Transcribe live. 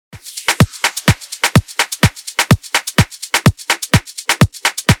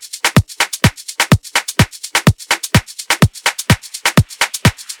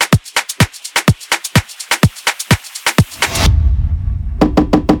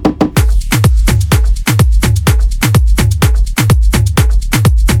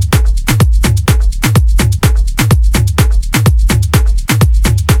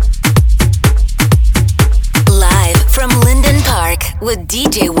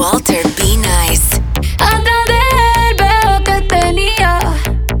Walter, Be Nice. Atrás de él veo que tenía.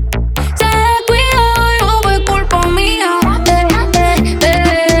 Se descuidó y no fue culpa mía. ¿Qué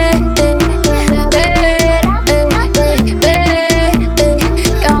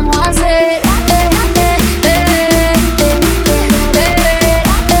vamos a hacer?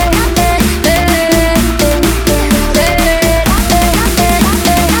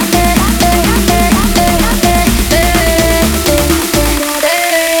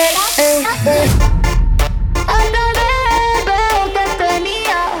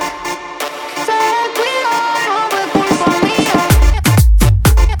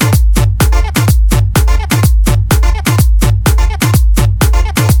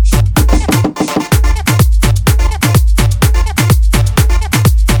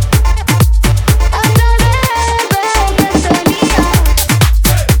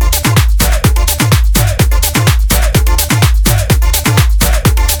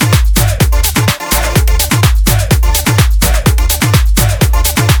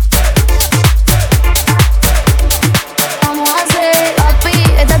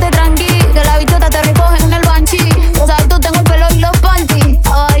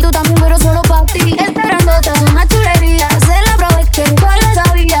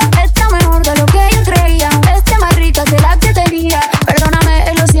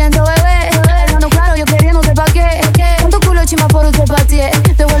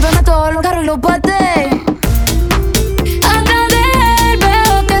 Devuélveme todos los carros y los bates. Atrás de él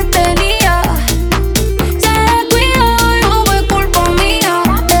veo que tenía. Se descuidó y no fue culpa mía.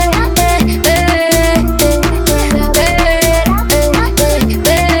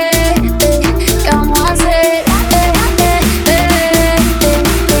 ¿Qué vamos a hacer?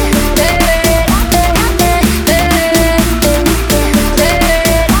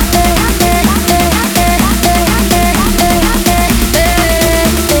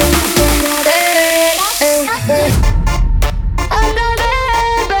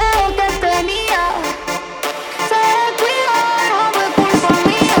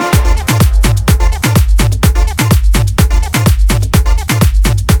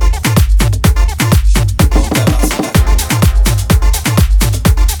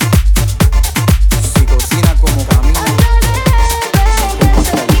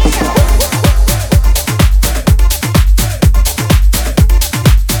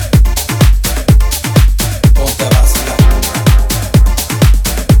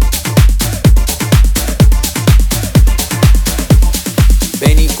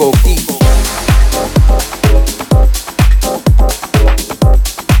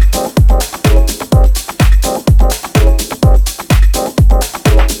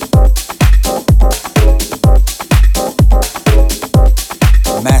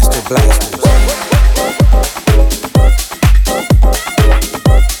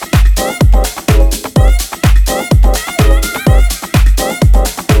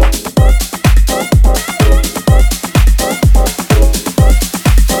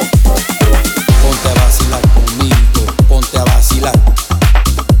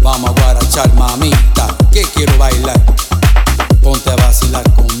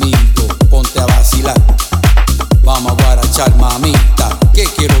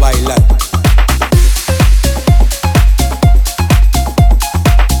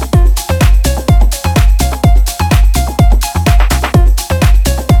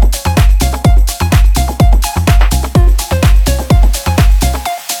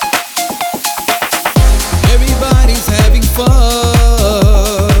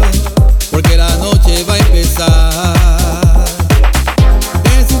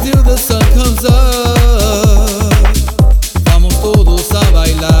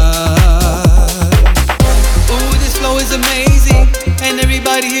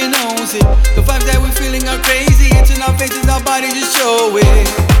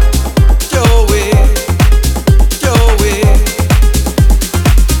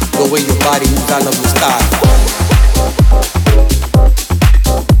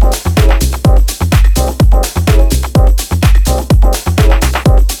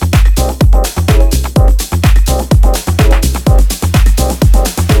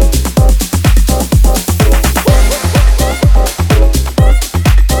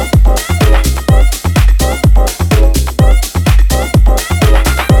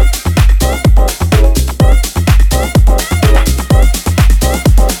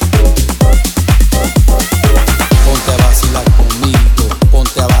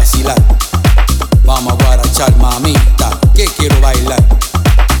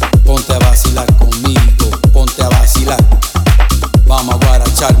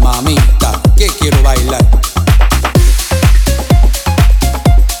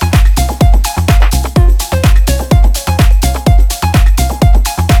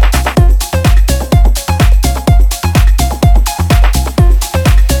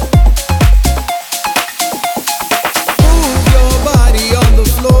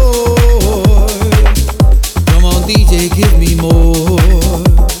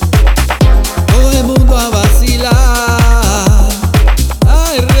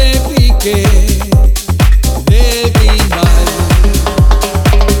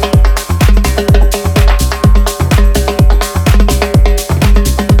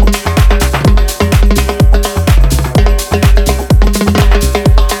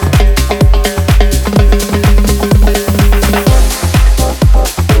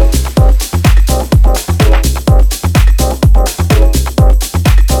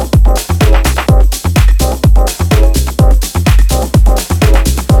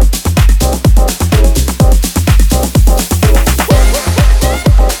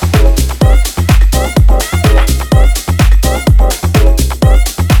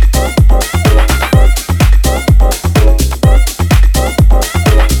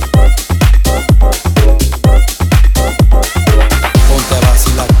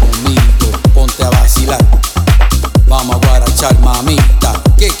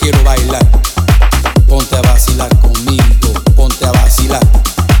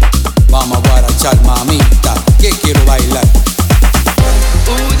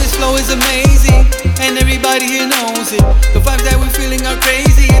 is amazing, and everybody here knows it. The vibes that we're feeling are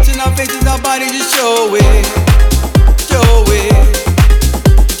crazy. It's in our faces, our bodies just show it. Show it.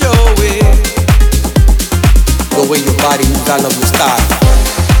 Show it. The way your body moves, I love your style.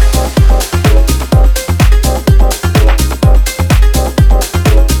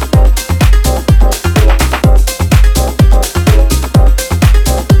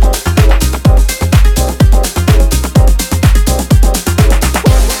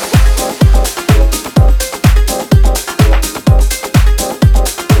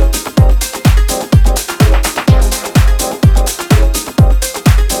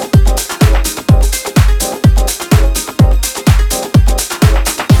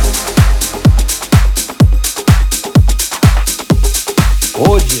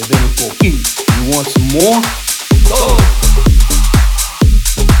 Oye, Dec.14th, you want some more? Go!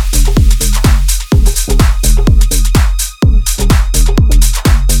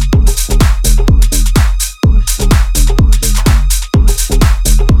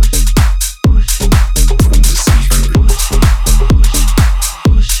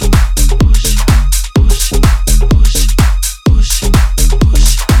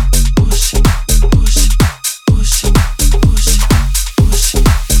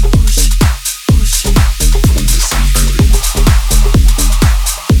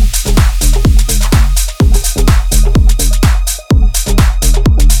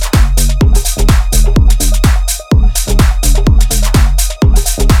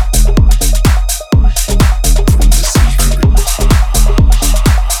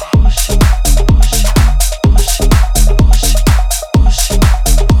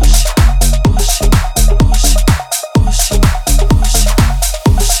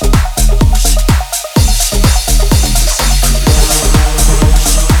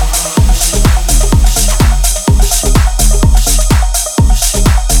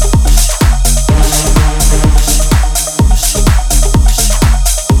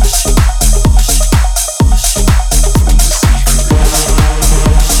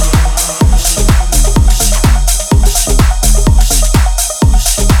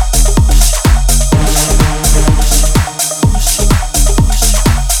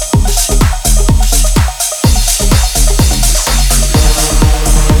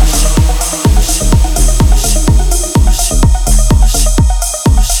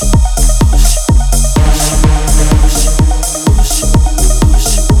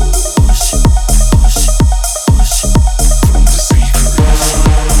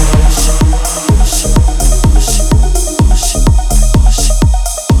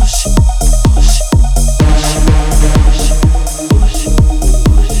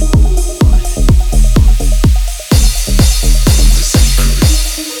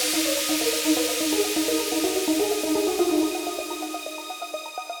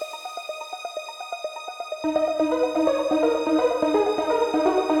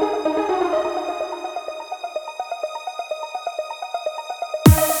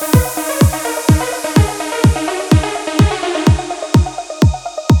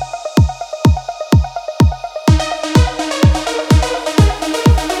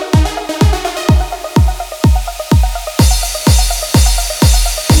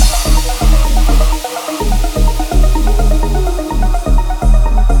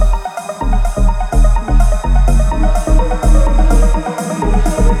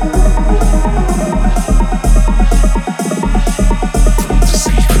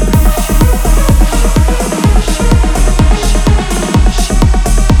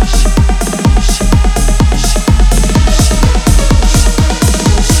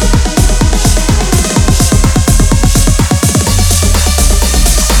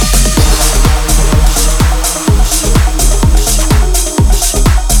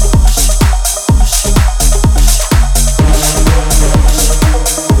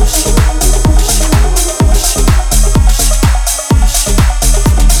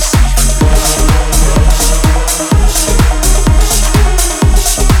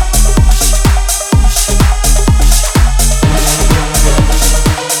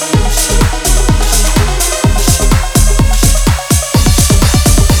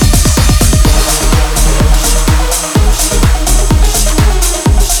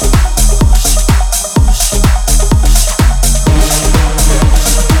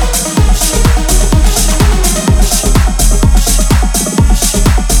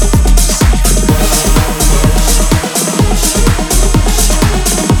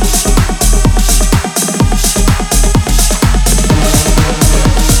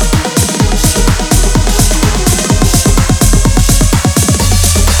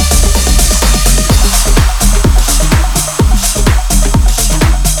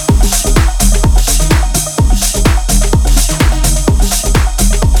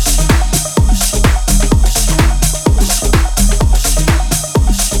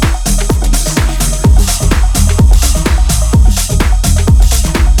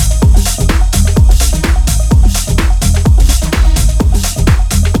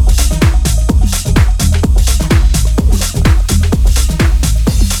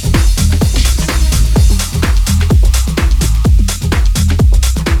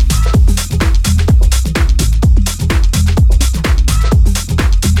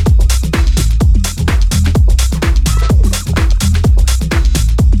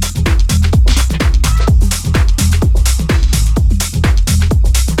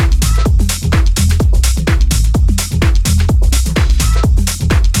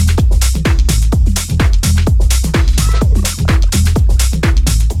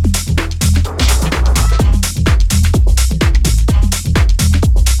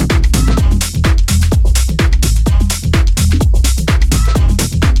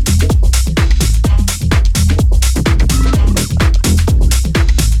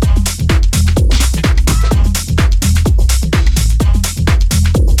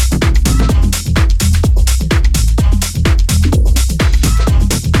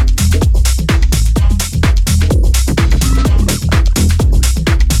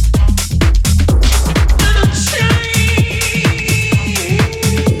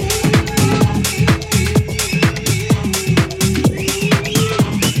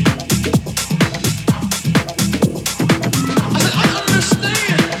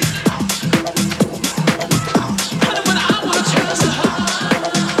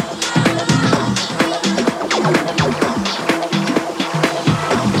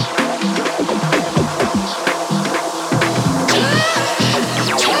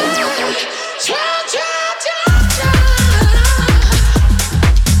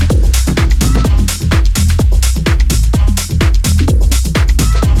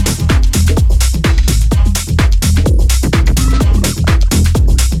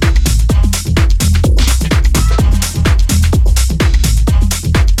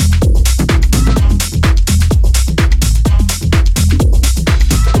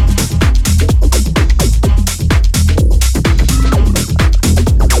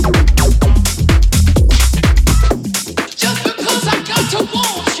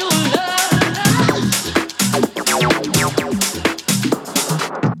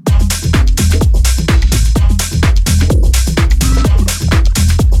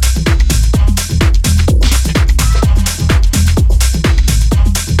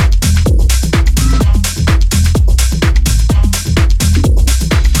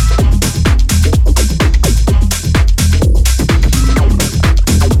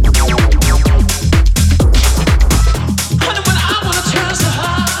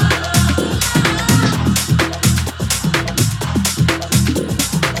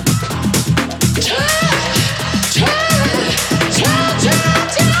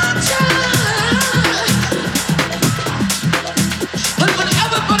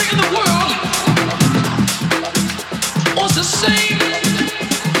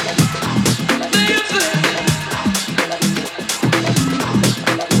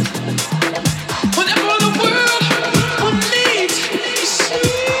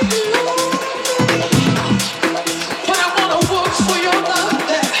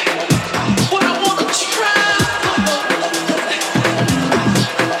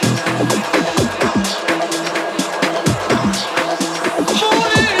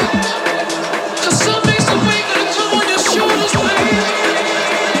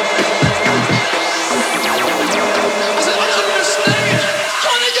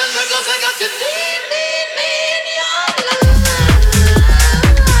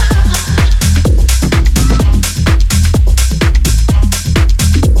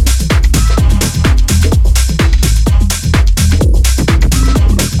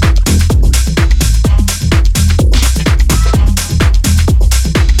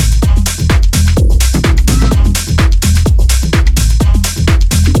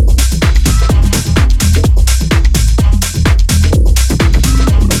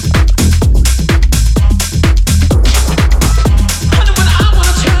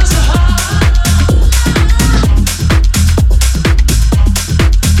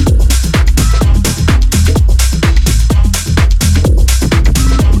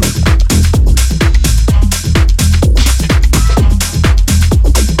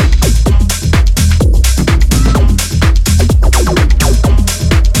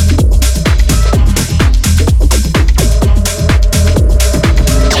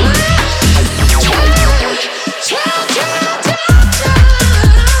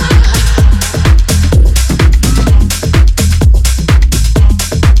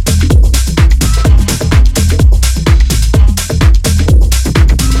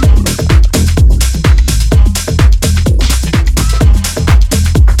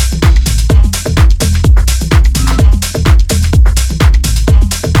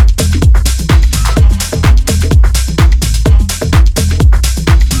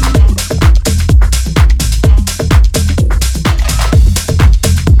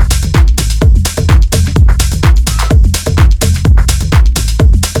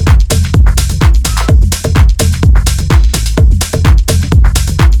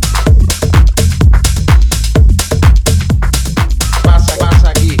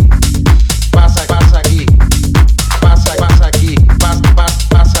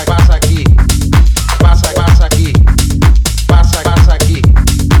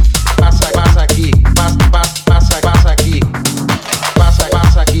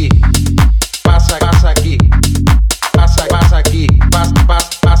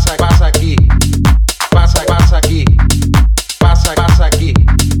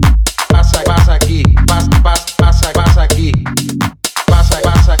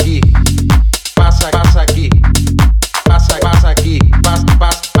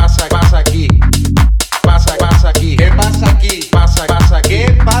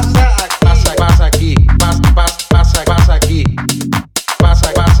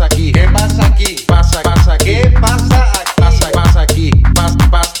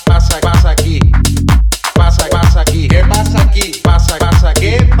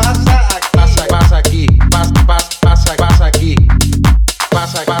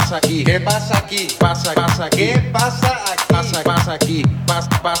 pasa aquí? ¿Qué pasa aquí? Pasa aquí. ¿Qué pasa aquí? Pasa aquí.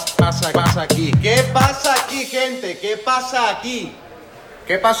 Pasa aquí. ¿Qué pasa aquí, gente? ¿Qué pasa aquí?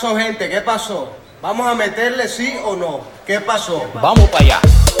 ¿Qué pasó, gente? ¿Qué pasó? ¿Vamos a meterle sí o no? ¿Qué pasó? Vamos para allá.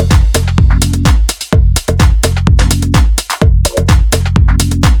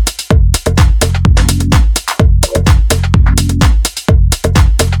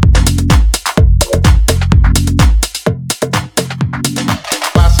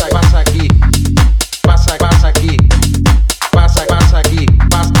 Pasa aquí. Pasa aquí. Pasa aquí. Pasa aquí.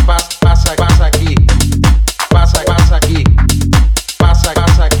 Pasa aquí. Pasa aquí. Pasa aquí.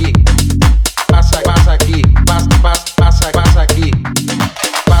 Pasa aquí. Pasa aquí. Pasa aquí. Pasa aquí.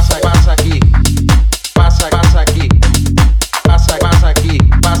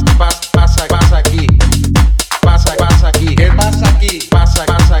 Pasa aquí. Pasa aquí. ¿Qué pasa aquí? Pasa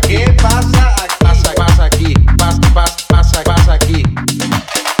aquí. ¿Qué pasa aquí? Pasa aquí. Pasa aquí. Pasa aquí.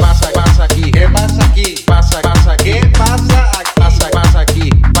 ¿Qué pasa aquí? Pasa aquí. ¿Qué pasa aquí? Pasa aquí.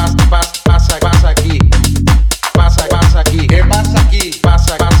 Pasa aquí. Pasa aquí. ¿Qué pasa aquí?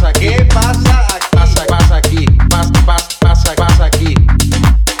 Pasa aquí. ¿Qué pasa aquí? Pasa aquí. Pasa aquí.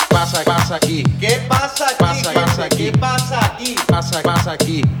 Pasa aquí. ¿Qué pasa aquí? ¿Qué pasa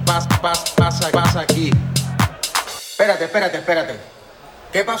aquí? Pasa aquí. Pasa aquí. Espérate.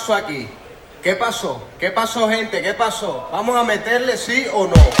 ¿Qué pasó aquí? ¿Qué pasó? ¿Qué pasó, gente? ¿Qué pasó? ¿Vamos a meterle sí o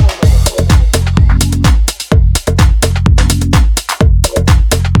no?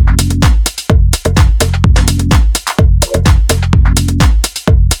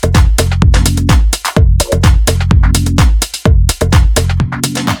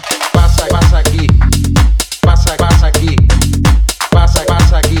 Pasa aquí. Pasa aquí. Pasa aquí.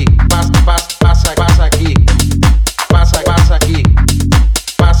 Pasa aquí. Pasa aquí. Pasa aquí. Pasa aquí.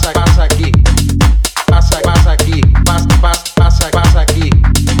 Pasa aquí. Pasa aquí.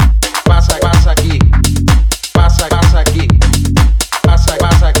 Pasa aquí. Pasa aquí. Pasa aquí. Pasa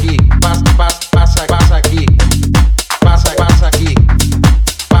aquí. Pasa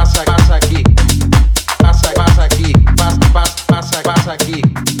aquí. Pasa aquí. Pasa aquí.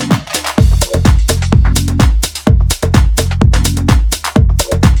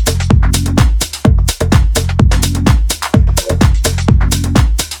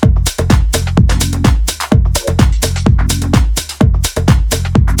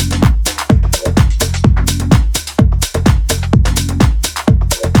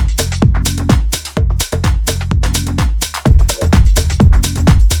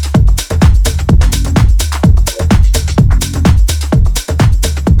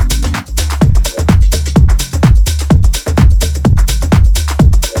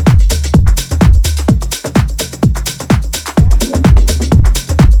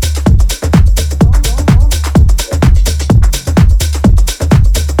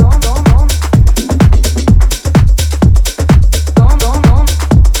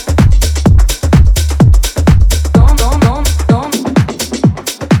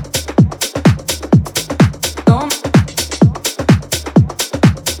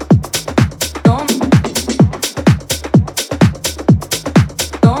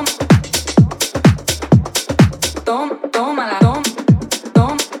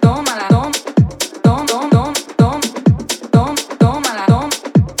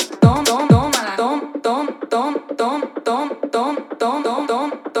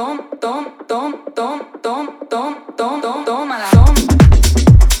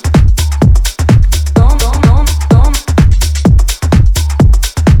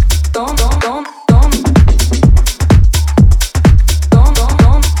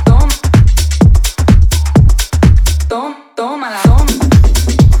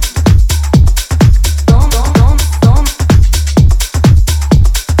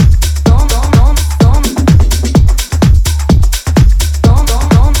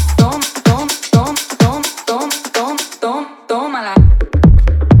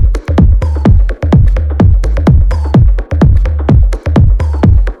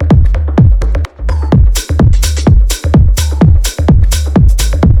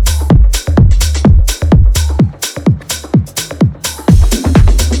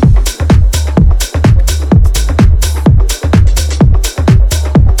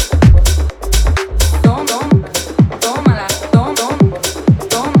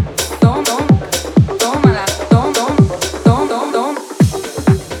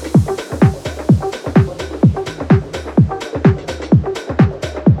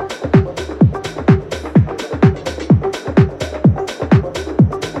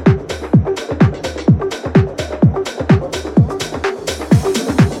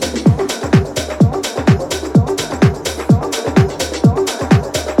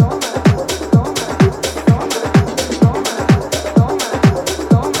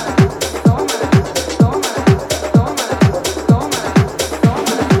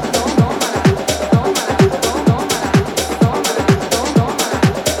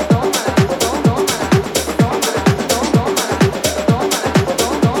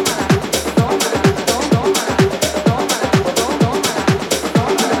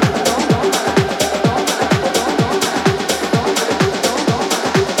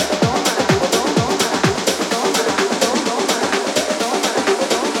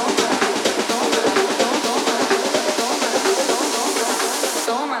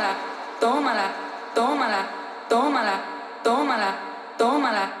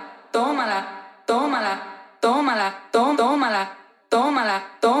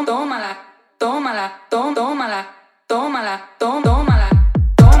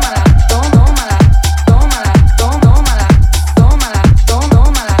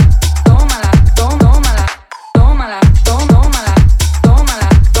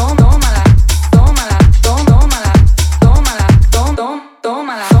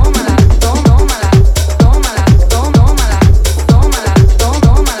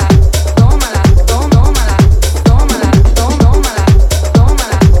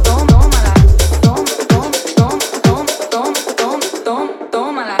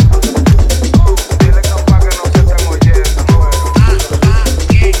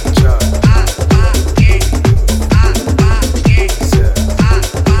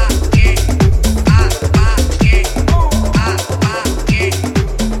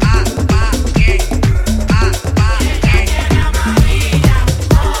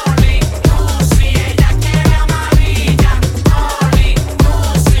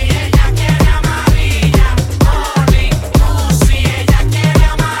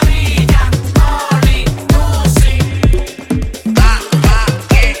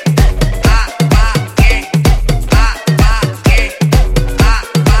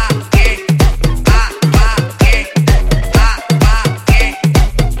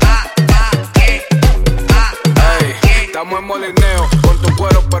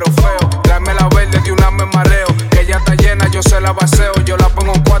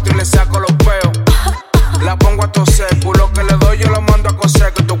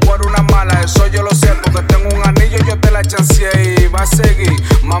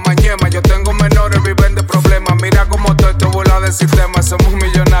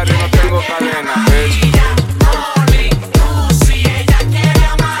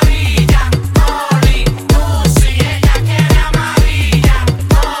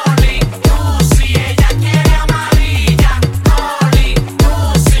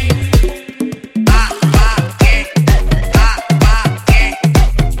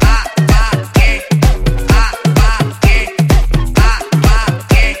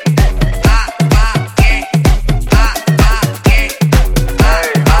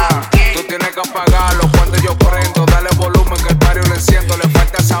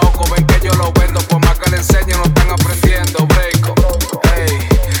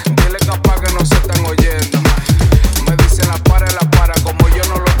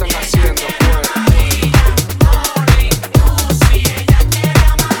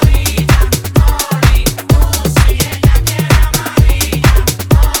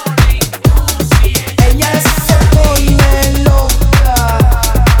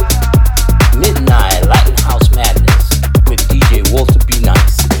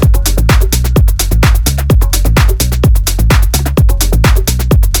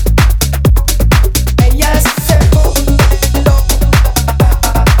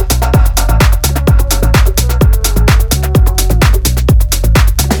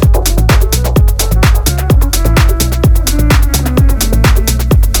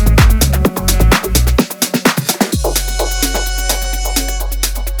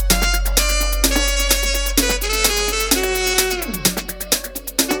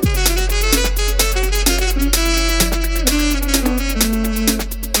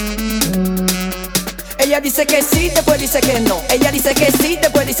 Ella dice que sí, después dice que no. Ella dice que sí,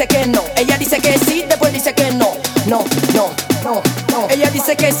 después dice que no. Ella dice que sí, después dice que no. No, no, no, no. Ella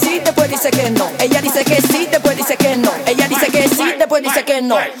dice que sí, después dice que no. Ella dice que sí, después dice que no. Ella dice que sí, después dice que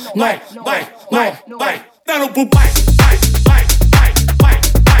no. No, no, no.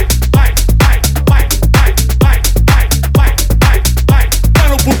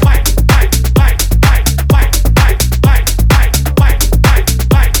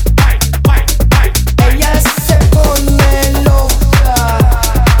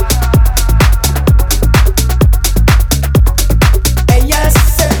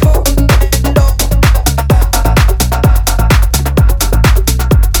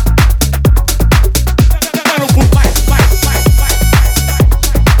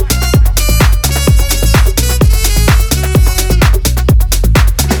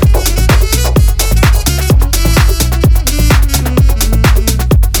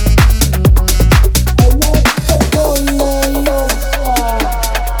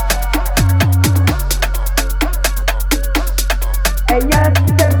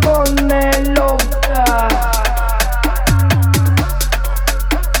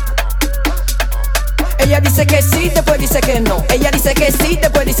 Ella dice que sí, después dice que no. Ella dice que sí,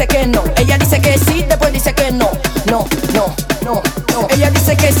 después dice que no. Ella dice que sí, después dice que no. No, no, no, no. Ella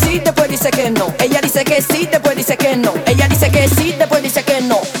dice que sí, después dice que no. Ella dice que sí, después dice que no. Ella dice que sí, después dice que no.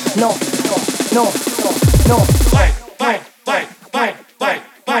 no, no, no. Vai, vai, vai, vai, vai,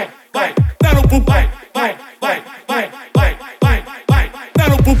 vai, vai. Dá no pum, vai, vai, vai, vai, vai, vai, vai. Dá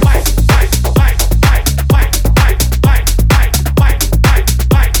no pum, vai, vai, vai, vai, vai, vai, vai, vai, vai, vai, vai,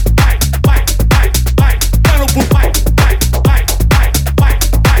 vai, vai, vai, vai. Dá no pum, vai, vai, vai, vai, vai, vai, vai, vai,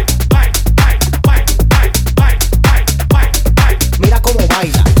 vai, vai, vai, vai, vai, vai. Mira cómo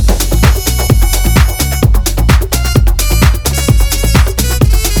baila.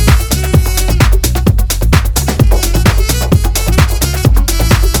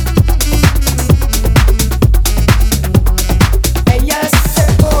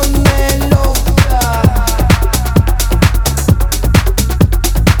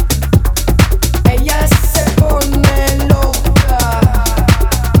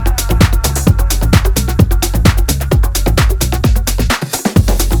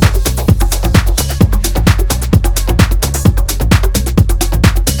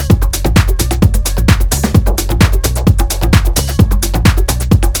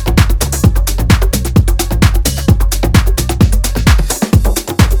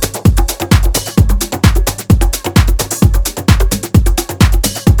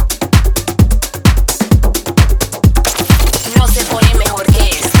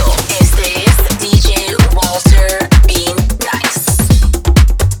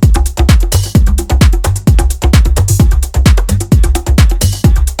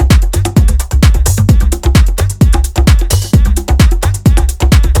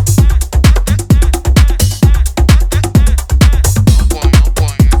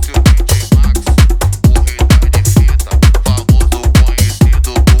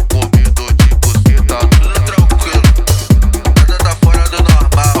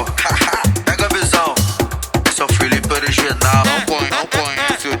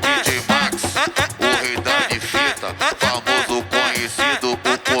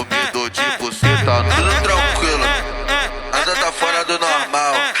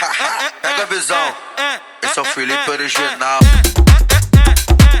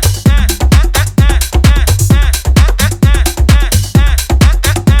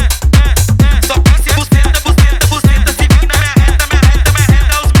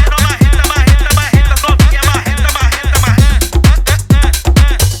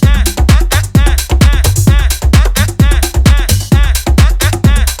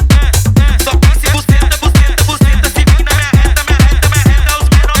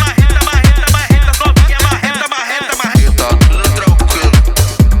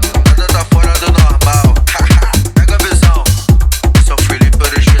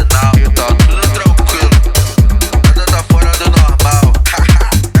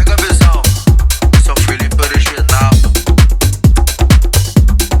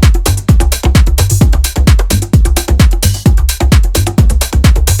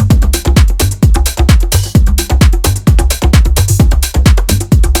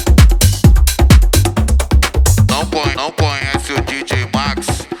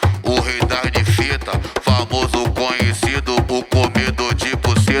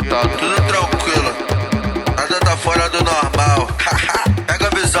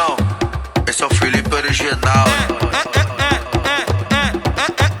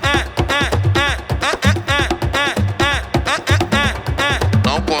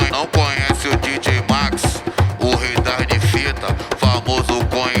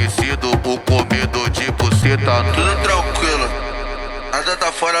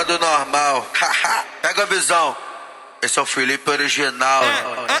 Esse é o Felipe original.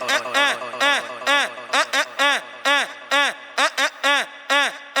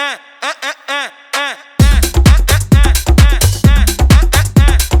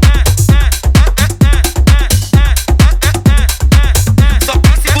 tudo tranquilo.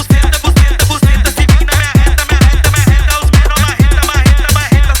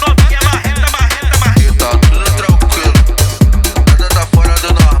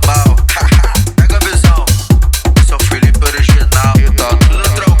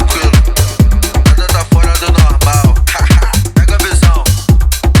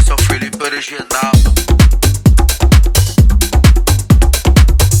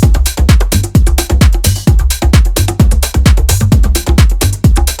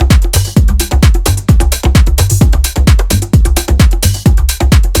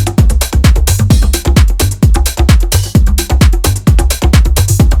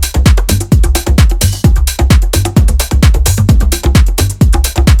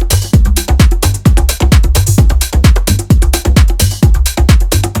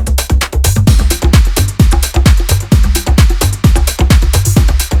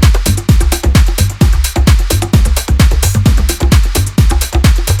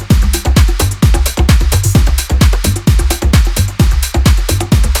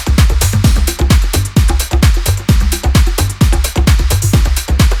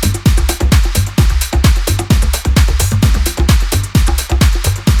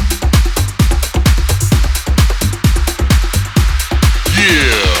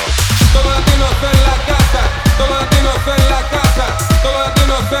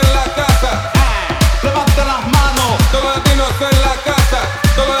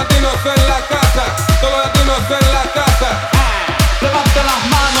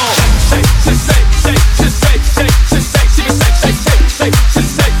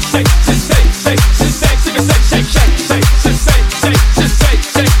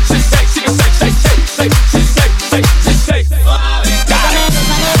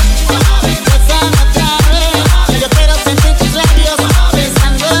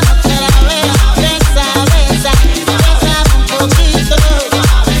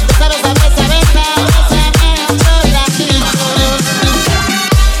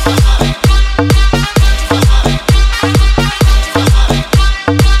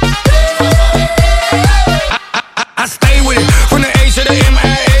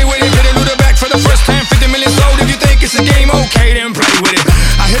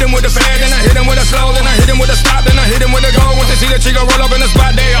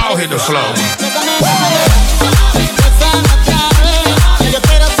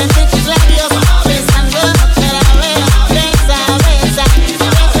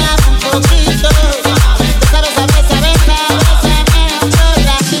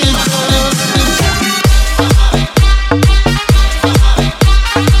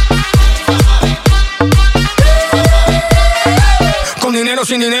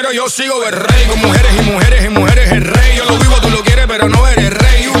 sin dinero yo sigo el rey. Con mujeres y mujeres y mujeres el rey. Yo lo vivo, tú lo quieres, pero no eres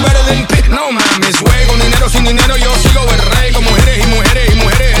rey. You better than Pit, no mames, güey. Con dinero, sin dinero yo sigo el rey. Con mujeres y mujeres y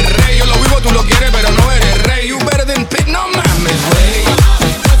mujeres el rey. Yo lo vivo, tú lo quieres, pero no eres rey. You better than Pit, no mames, güey.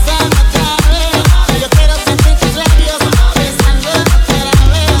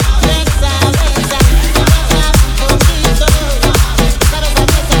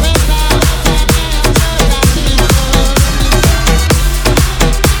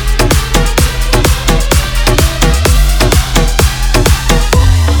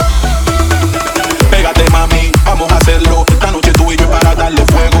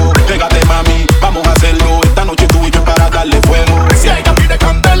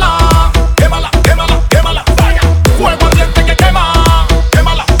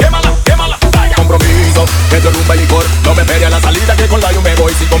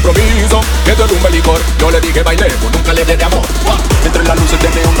 Yo le dije bailemos, nunca le dé amor. Entre las luces de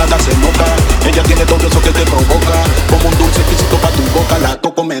neón nada se nota. Ella tiene todo eso que te provoca. Como un dulce exquisito pa' tu boca. La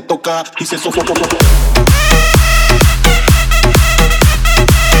toco, me toca y se sofoca.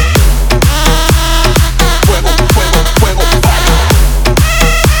 Fuego, fuego, fuego.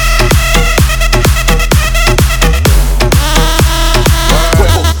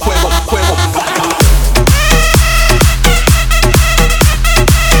 Fuego, fuego, fuego.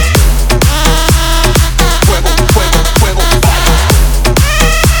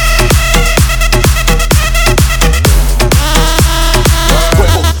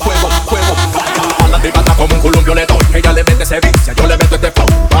 Ella le mete sevicia, yo le meto este flow.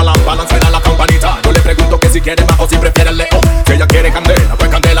 Balan, balan, suena la campanita. Yo le pregunto que si quiere bajo, si prefiere el león. Si ella quiere candela, pues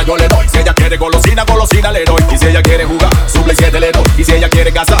candela yo le doy. Si ella quiere golosina, golosina le doy. Y si ella quiere jugar, suple 7 le doy. Y si ella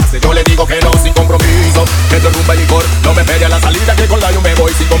quiere casarse, yo le digo que no, sin compromiso. Que esto es rumba y licor, no me pere a la salida, que con la yo me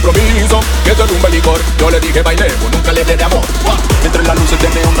voy sin compromiso. Que esto es rumba y licor, yo le dije bailemos, nunca le dé amor. Entre las luces de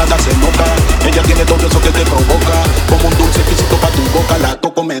neón nada se nota. Ella tiene todo eso que te provoca. Como un dulce exquisito pa' tu boca. La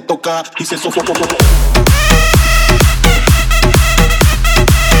toco, me toca y se sofoca.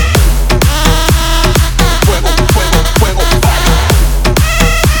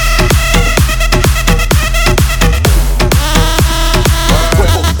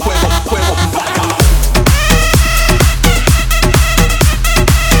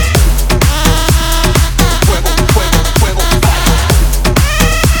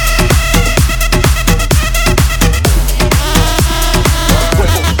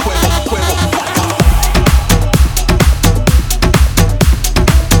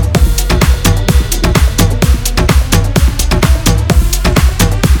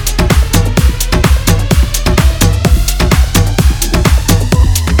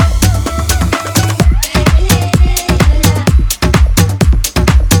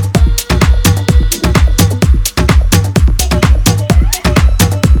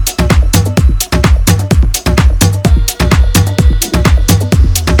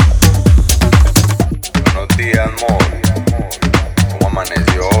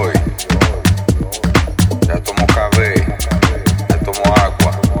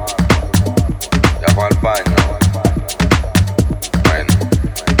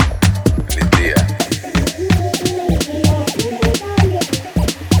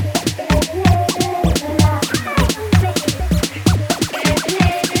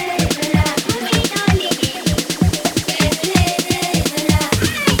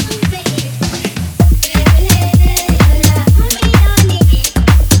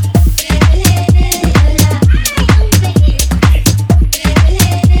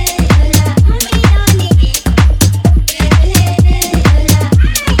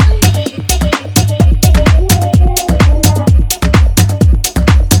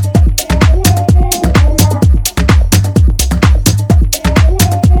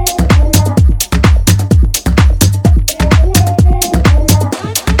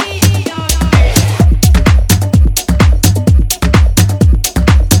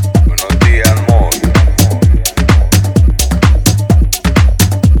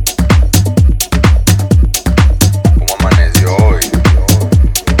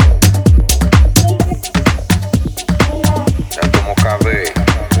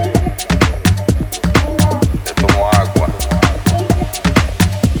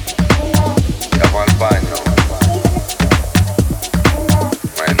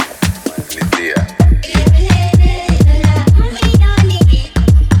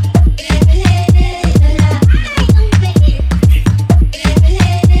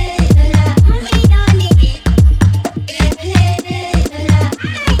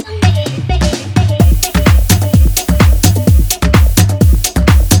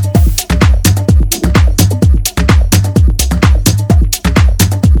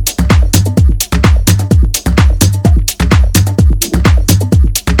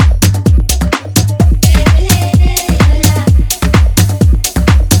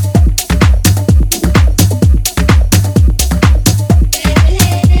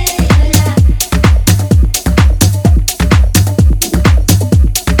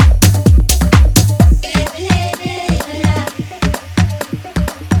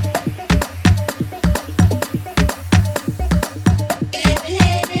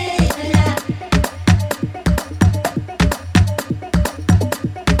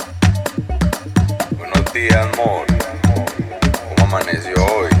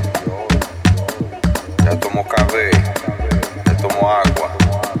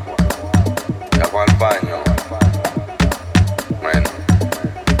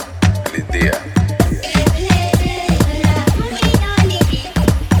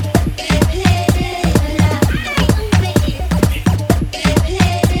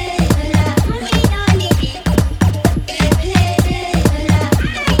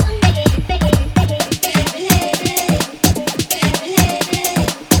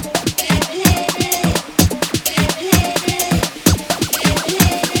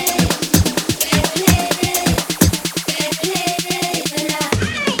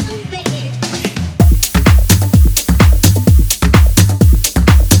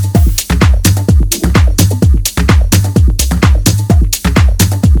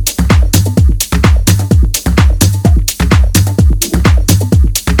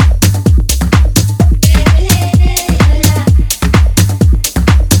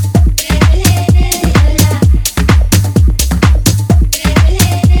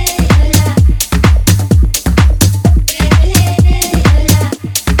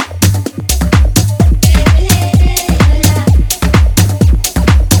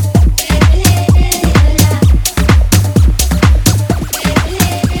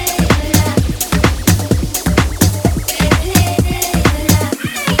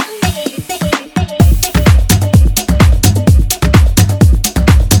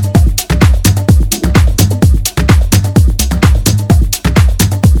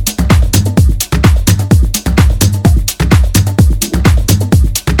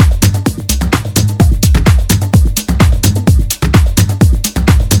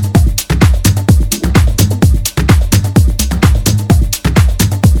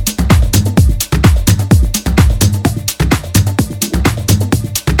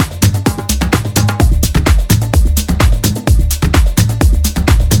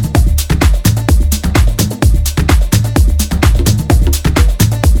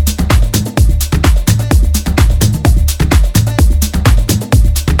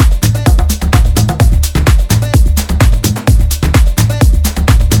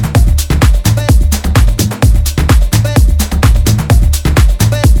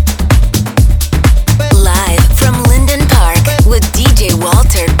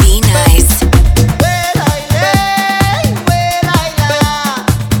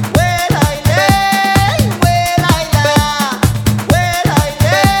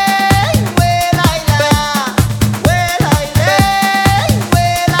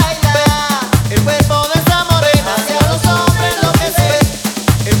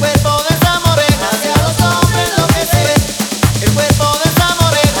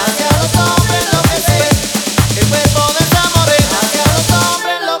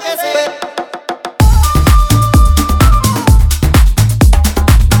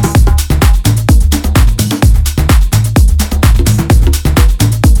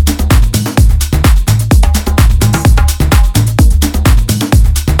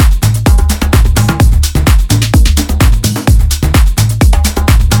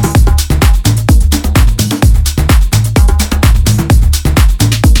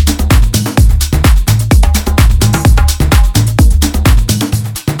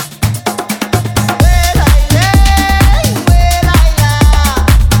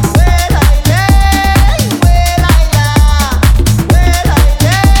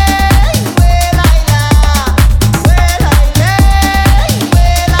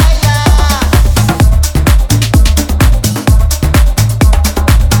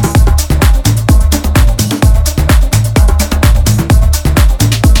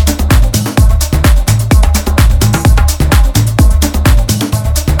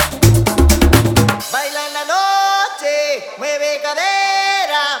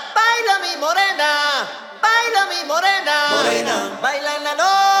 morena, baila en la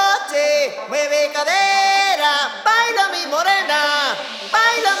noche, mueve cadera.